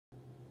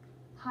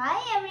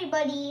Hi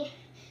everybody!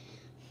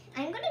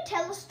 I'm going to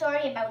tell a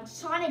story about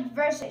Sonic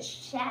versus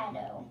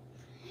Shadow.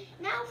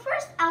 Now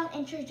first I'll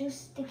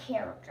introduce the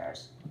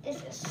characters.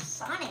 This is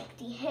Sonic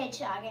the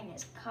Hedgehog in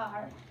his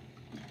car.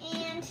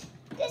 And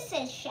this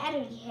is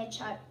Shadow the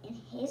Hedgehog in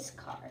his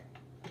car.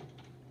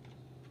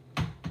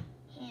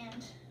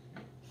 And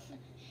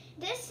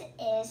this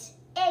is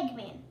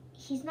Eggman.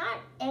 He's not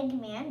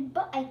Eggman,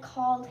 but I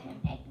called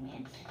him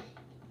Eggman.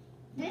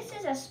 This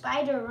is a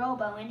Spider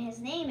Robo, and his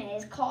name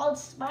is called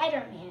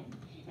Spider-Man.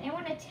 And I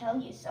want to tell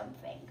you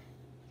something.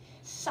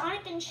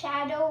 Sonic and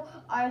Shadow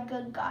are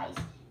good guys,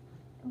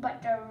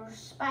 but the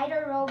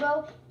Spider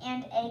Robo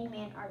and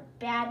Eggman are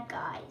bad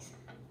guys.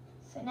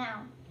 So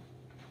now,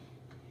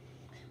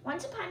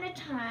 once upon a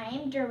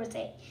time, there was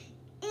an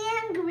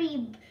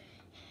angry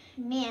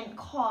man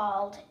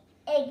called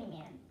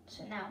Eggman.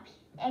 So now,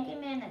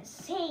 Eggman is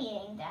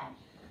saying that,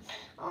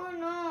 oh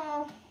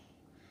no,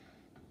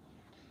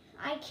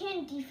 I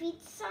can't defeat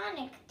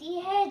Sonic the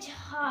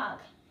Hedgehog.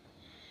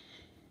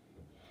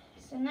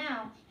 So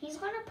now, he's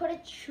going to put a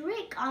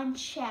trick on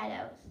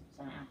Shadow.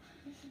 So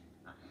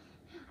now,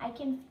 I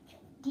can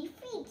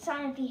defeat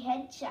Sonic the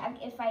Hedgehog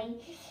if I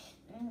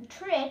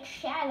trick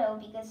Shadow,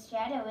 because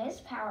Shadow is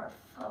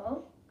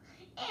powerful.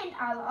 And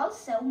I'll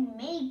also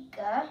make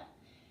a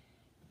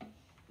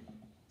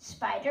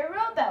Spider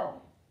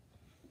Robo.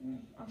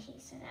 Okay,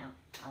 so now,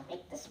 I'll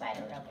make the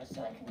Spider Robo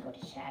so I can go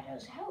to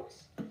Shadow's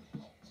house.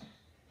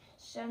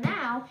 So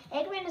now,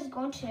 Eggman is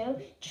going to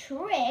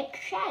trick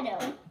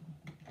Shadow.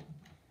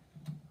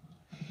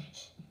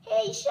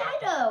 Hey,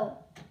 Shadow!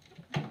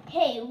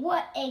 Hey,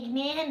 what,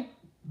 Eggman?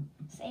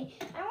 Say,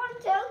 I want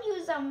to tell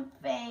you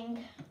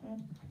something.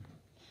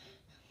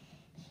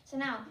 So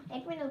now,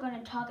 Eggman is going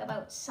to talk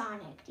about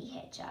Sonic the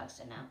Hedgehog.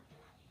 So now,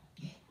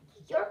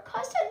 your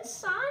cousin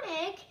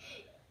Sonic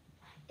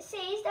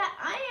says that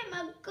I am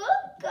a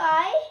good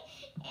guy,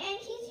 and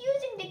he's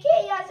using the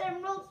Chaos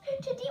Emeralds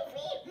to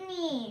defeat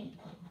me.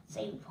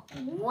 Say,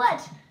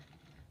 what?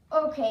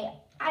 Okay,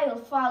 I will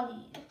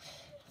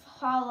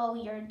follow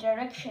your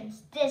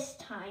directions this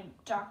time,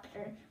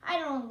 Doctor. I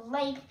don't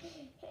like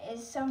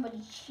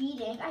somebody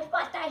cheating. I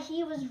thought that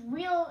he was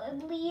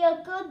really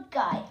a good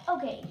guy.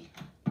 Okay,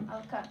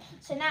 I'll come.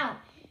 So now,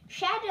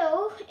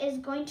 Shadow is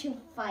going to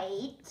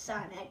fight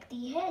Sonic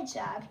the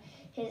Hedgehog,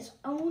 his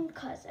own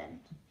cousin.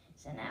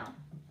 So now,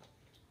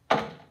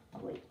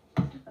 wait,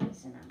 okay,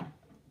 so now.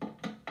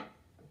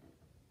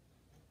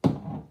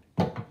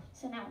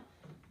 So now,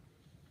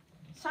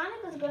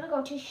 Sonic is going to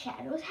go to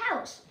Shadow's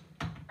house.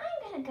 I'm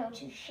going to go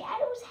to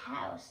Shadow's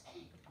house.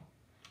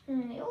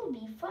 And it will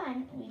be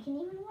fun. We can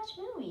even watch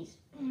movies.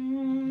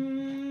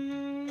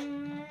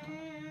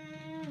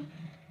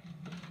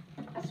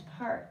 Let's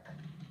park.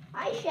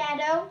 Hi,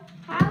 Shadow.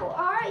 How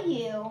are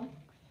you?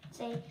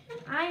 Say,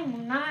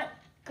 I'm not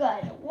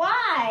good.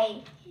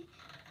 Why?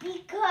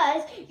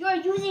 Because you're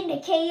using the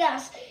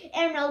Chaos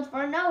Emeralds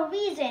for no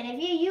reason. If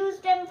you use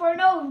them for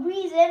no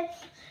reason,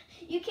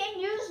 you can't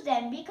use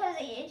them, because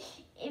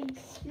if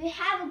you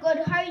have a good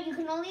heart, you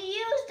can only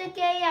use the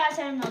Chaos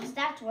Emeralds.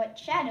 That's what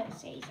Shadow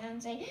says.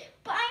 And say,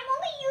 but I'm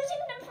only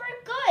using them for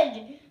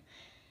good.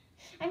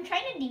 I'm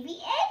trying to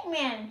defeat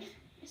Eggman,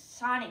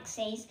 Sonic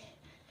says.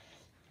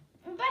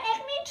 But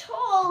Eggman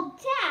told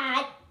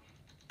Dad,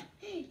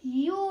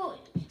 you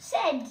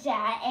said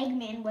that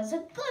Eggman was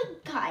a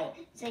good guy.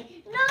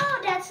 Say,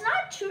 no, that's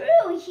not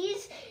true.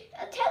 He's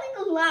telling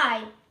a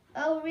lie.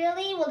 Oh,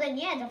 really? Well, then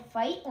you had to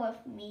fight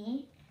with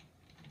me.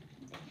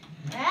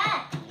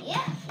 Yeah.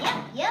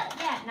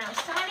 Now,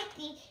 Sonic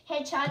the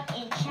Hedgehog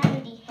and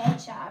Shadow the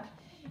Hedgehog,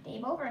 they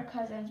both are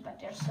cousins, but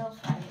they're still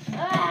fighting.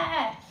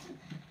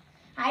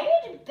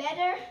 I'd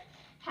better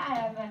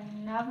have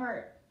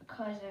another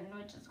cousin,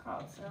 which is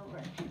called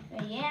Silver.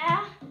 But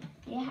yeah,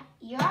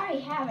 you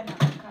already have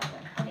another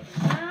cousin. Okay.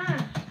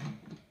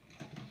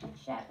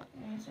 Shadow.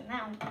 So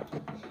now,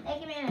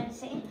 Eggman is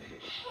saying,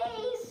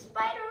 hey,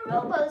 Spider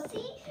Robo,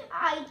 see,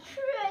 I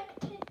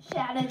tricked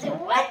Shadow. So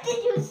what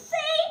did you say?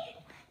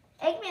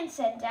 Eggman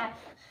said that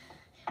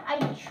I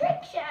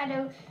tricked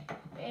Shadow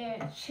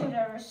to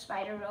the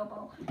Spider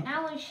Robo.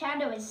 Now when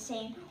Shadow is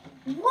saying,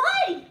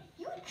 what?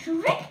 You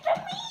tricked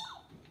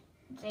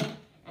me?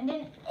 And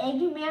then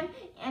Eggman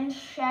and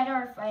Shadow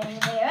are fighting.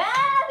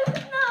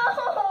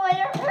 No,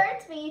 it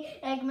hurts me.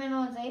 Eggman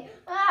will say,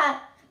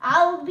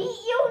 I'll beat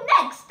you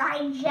next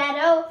time,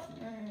 Shadow.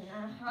 And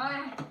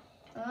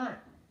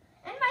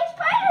my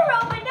Spider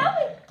Robo now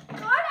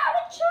got out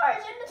of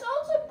charge, and it's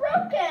also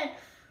broken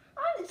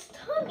on its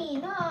tummy.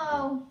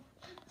 No.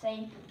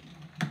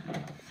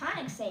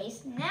 Sonic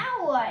says, now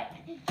what?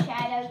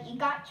 Shadow, you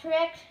got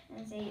tricked?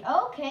 And say,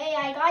 okay,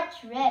 I got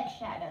tricked,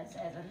 Shadow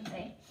says. And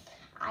say,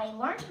 I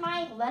learned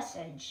my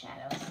lesson,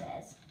 Shadow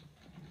says.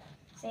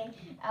 Say,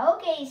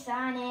 okay,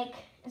 Sonic.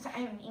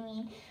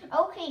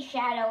 Okay,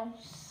 Shadow,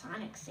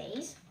 Sonic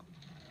says.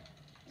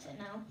 So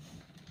now,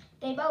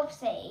 they both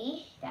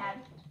say that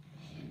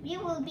we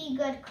will be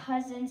good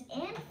cousins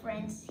and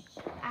friends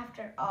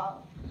after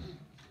all.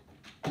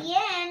 The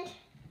end.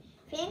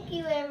 Thank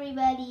you,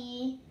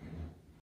 everybody.